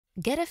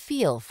Get a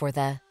feel for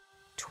the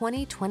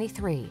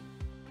 2023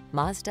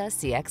 Mazda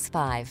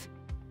CX-5.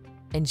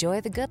 Enjoy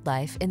the good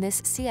life in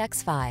this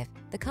CX-5,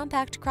 the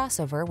compact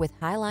crossover with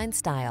highline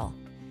style.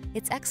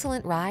 Its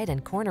excellent ride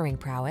and cornering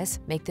prowess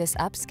make this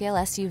upscale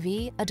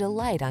SUV a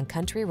delight on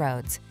country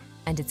roads,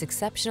 and its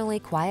exceptionally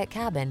quiet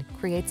cabin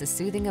creates a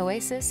soothing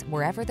oasis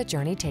wherever the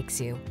journey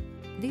takes you.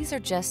 These are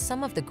just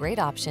some of the great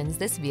options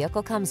this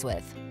vehicle comes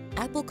with: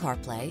 Apple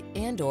CarPlay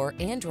and/or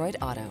Android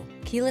Auto,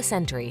 keyless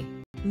entry,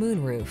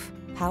 moonroof,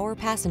 power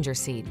passenger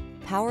seat,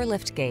 power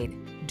liftgate,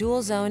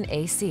 dual zone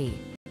AC,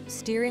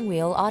 steering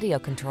wheel audio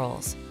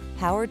controls,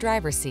 power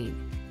driver seat,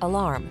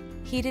 alarm,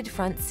 heated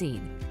front seat.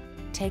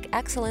 Take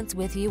excellence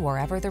with you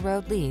wherever the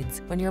road leads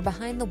when you're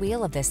behind the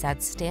wheel of this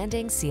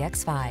outstanding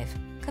CX-5.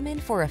 Come in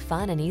for a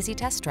fun and easy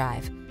test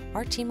drive.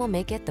 Our team will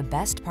make it the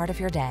best part of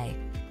your day.